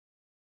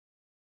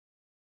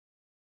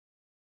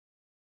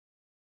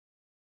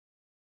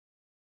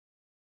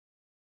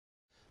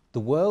The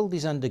world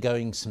is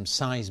undergoing some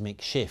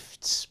seismic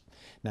shifts.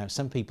 Now,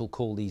 some people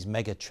call these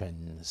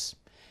megatrends.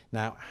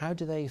 Now, how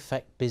do they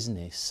affect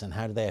business and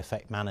how do they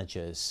affect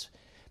managers,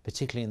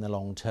 particularly in the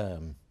long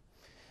term?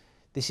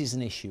 This is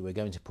an issue we're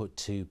going to put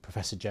to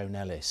Professor Joe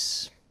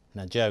Nellis.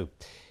 Now, Joe,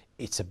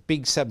 it's a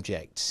big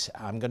subject.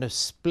 I'm going to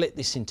split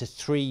this into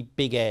three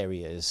big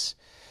areas.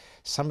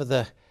 Some of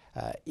the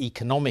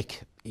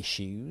economic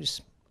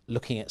issues,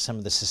 looking at some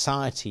of the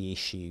society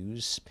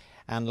issues,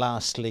 and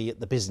lastly at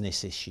the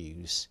business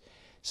issues.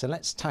 So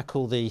let's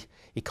tackle the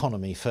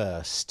economy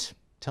first.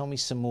 Tell me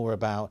some more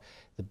about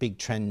the big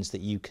trends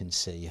that you can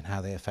see and how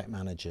they affect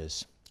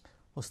managers.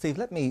 Well, Steve,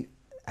 let me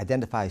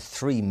identify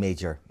three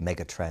major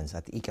mega trends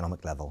at the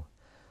economic level.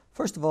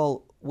 First of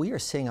all, we are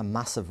seeing a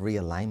massive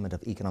realignment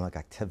of economic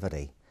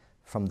activity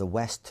from the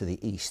west to the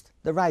east.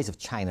 The rise of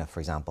China,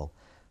 for example.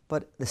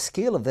 But the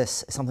scale of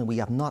this is something we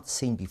have not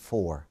seen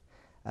before.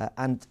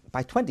 And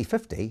by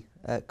 2050,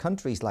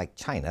 countries like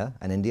China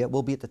and India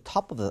will be at the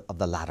top of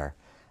the ladder,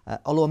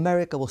 although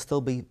America will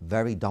still be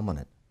very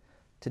dominant.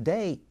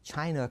 Today,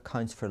 China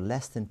accounts for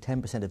less than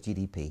 10% of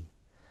GDP.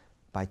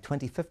 By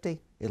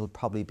 2050, it'll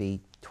probably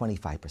be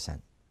 25%,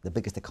 the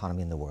biggest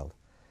economy in the world.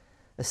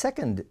 The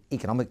second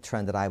economic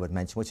trend that I would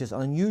mention, which is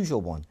an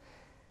unusual one,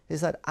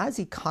 is that as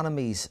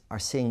economies are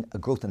seeing a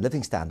growth in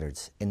living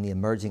standards in the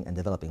emerging and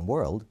developing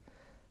world,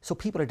 so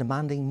people are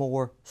demanding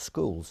more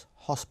schools,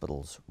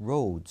 hospitals,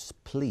 roads,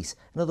 police.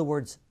 In other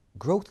words,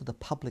 growth of the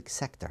public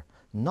sector,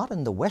 not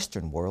in the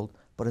Western world,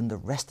 but in the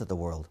rest of the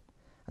world.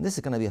 And this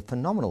is going to be a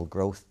phenomenal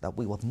growth that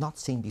we have not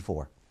seen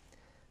before.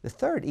 The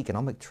third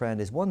economic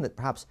trend is one that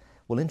perhaps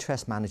will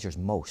interest managers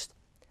most.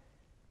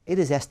 It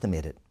is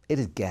estimated, it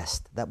is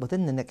guessed, that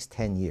within the next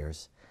 10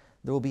 years,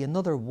 there will be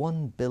another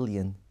 1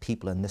 billion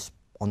people on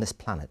this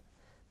planet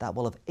that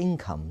will have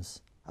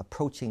incomes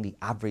approaching the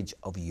average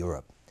of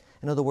Europe.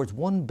 In other words,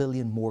 1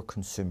 billion more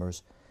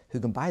consumers who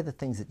can buy the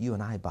things that you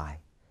and I buy.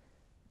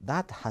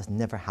 That has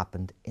never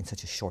happened in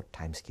such a short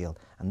time scale,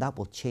 and that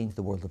will change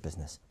the world of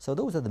business. So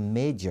those are the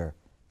major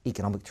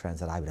economic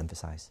trends that I would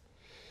emphasize.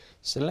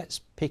 So let's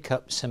pick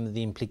up some of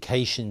the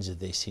implications of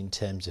this in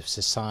terms of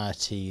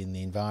society and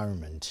the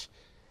environment.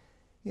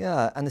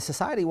 Yeah, and the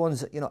society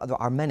ones, there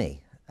are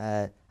many.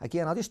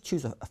 Again, I'll just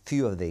choose a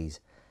few of these.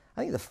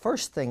 I think the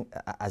first thing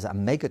as a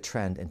mega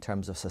trend in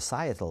terms of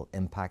societal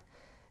impact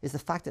is the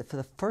fact that for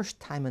the first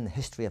time in the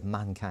history of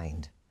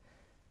mankind,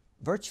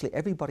 virtually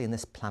everybody on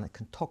this planet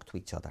can talk to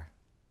each other.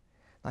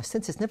 Now,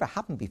 since it's never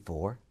happened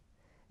before,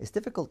 it's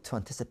difficult to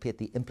anticipate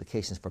the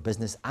implications for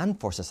business and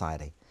for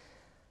society.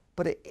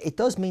 But it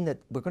does mean that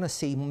we're going to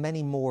see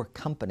many more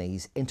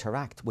companies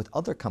interact with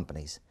other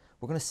companies.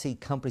 We're going to see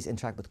companies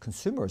interact with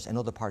consumers in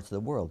other parts of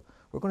the world.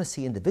 We're going to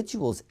see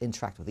individuals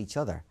interact with each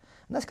other.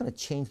 And that's going to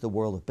change the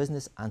world of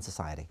business and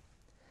society.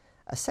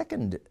 A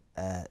second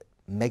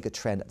mega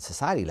trend at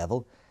society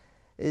level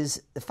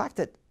is the fact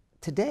that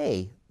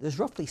today there's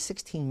roughly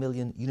 16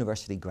 million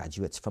university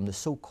graduates from the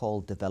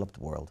so-called developed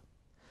world.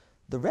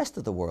 The rest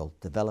of the world,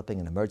 developing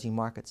and emerging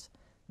markets,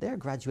 they're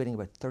graduating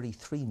about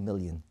 33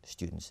 million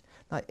students.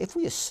 Now, if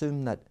we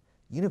assume that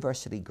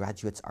university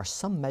graduates are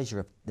some measure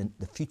of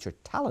the future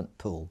talent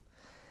pool,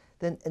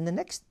 then in the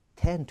next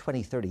 10,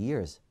 20, 30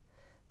 years,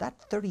 that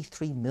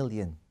 33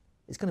 million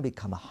is going to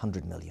become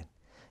 100 million.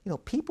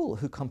 People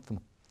who come from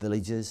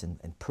villages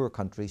and poor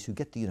countries who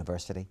get to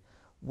university,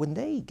 when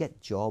they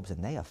get jobs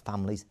and they have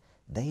families,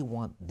 they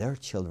want their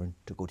children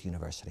to go to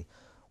university.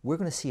 We're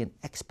going to see an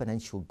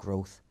exponential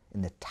growth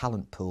in the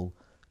talent pool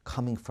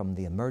coming from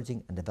the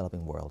emerging and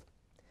developing world.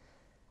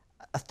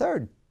 A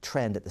third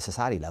trend at the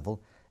society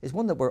level is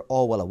one that we're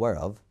all well aware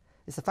of,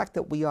 is the fact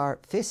that we are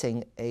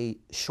facing a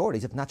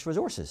shortage of natural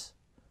resources.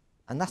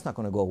 And that's not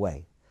going to go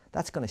away.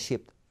 That's going to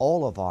shape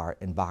all of our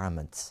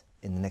environments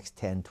in the next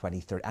 10, 20,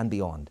 30 and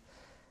beyond.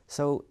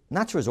 So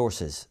natural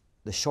resources,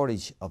 the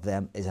shortage of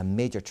them is a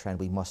major trend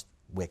we must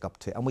wake up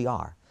to, and we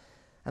are.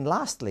 And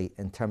lastly,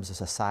 in terms of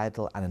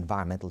societal and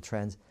environmental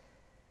trends,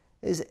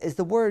 is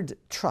the word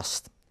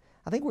trust.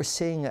 I think we're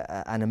seeing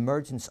an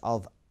emergence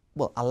of,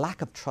 a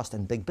lack of trust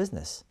in big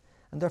business.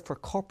 And therefore,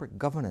 corporate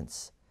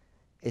governance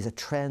is a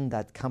trend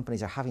that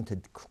companies are having to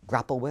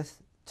grapple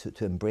with,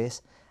 to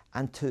embrace,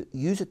 and to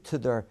use it to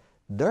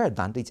their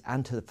advantage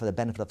and for the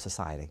benefit of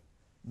society.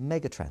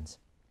 Mega trends.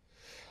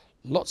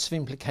 Lots of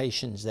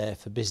implications there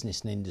for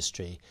business and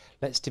industry.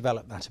 Let's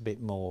develop that a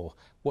bit more.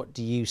 What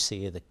do you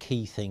see are the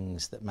key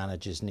things that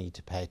managers need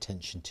to pay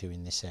attention to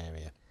in this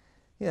area?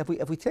 Yeah,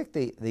 if we take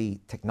the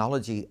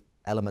technology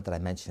element that I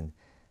mentioned,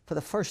 for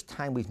the first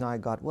time we've now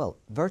got,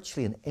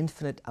 virtually an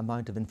infinite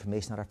amount of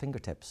information at our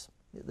fingertips.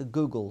 The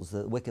Googles,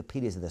 the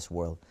Wikipedias of this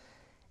world.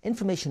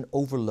 Information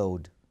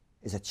overload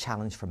is a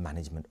challenge for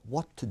management.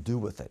 What to do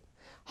with it?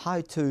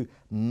 How to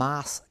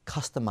mass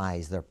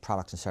customize their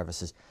products and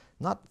services,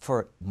 not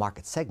for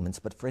market segments,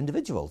 but for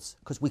individuals,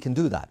 because we can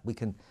do that. We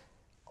can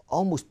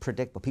almost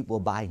predict what people will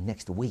buy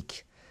next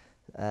week.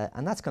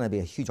 And that's going to be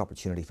a huge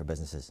opportunity for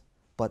businesses.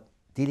 But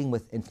dealing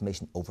with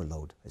information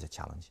overload is a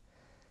challenge.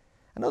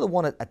 Another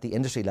one at the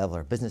industry level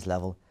or business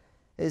level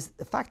is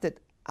the fact that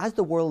as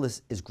the world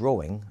is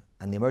growing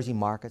and the emerging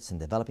markets and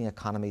developing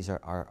economies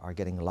are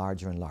getting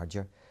larger and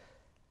larger,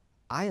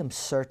 I am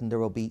certain there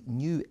will be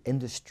new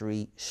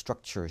industry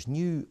structures,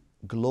 new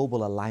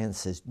global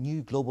alliances,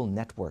 new global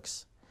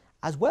networks,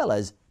 as well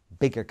as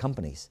bigger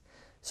companies.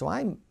 So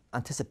I'm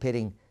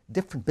anticipating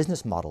different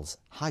business models,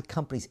 how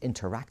companies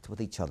interact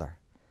with each other.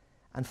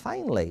 And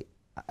finally,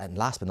 and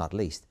last but not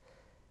least,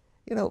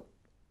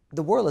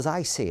 the world as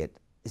I see it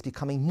is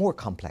becoming more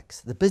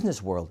complex. The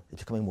business world is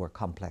becoming more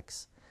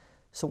complex.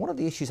 So one of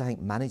the issues I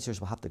think managers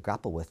will have to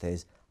grapple with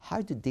is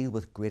how to deal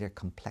with greater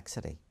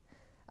complexity.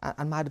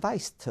 And my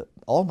advice to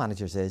all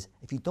managers is,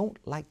 if you don't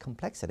like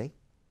complexity,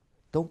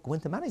 don't go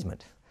into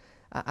management.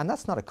 And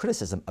that's not a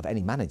criticism of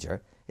any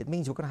manager. It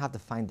means we're going to have to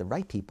find the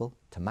right people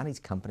to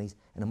manage companies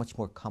in a much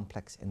more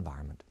complex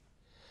environment.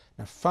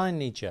 Now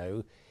finally,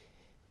 Joe,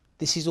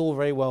 this is all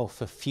very well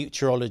for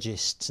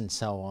futurologists and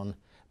so on,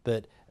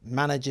 but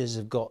managers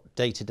have got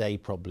day-to-day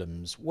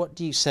problems. What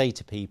do you say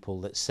to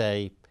people that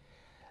say,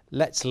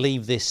 let's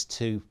leave this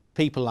to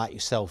people like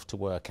yourself to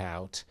work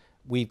out,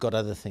 we've got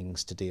other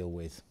things to deal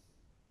with?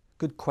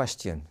 Good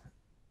question.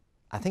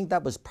 I think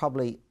that was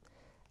probably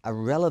a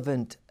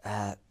relevant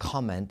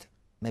comment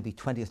maybe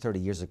 20 or 30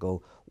 years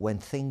ago when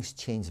things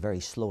changed very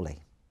slowly.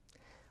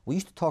 We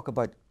used to talk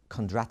about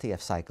Kondratiev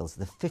cycles,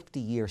 the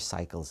 50-year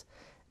cycles,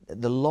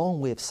 the long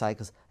wave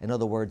cycles. In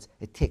other words,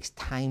 it takes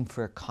time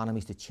for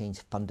economies to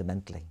change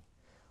fundamentally.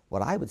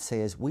 What I would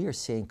say is we are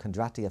seeing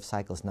Kondratiev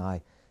cycles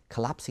now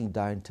collapsing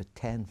down to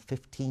 10,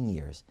 15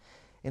 years.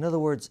 In other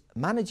words,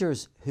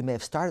 managers who may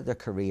have started their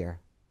career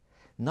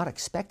not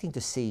expecting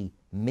to see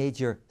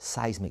major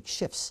seismic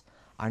shifts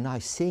are now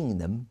seeing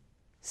them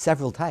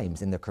several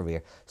times in their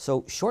career.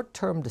 So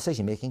short-term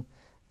decision making,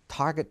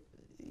 target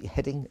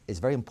hitting is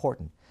very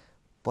important,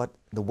 but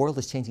the world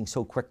is changing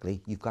so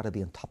quickly, you've got to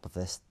be on top of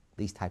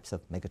these types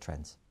of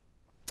megatrends.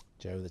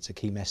 Joe, that's a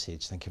key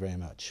message. Thank you very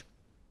much.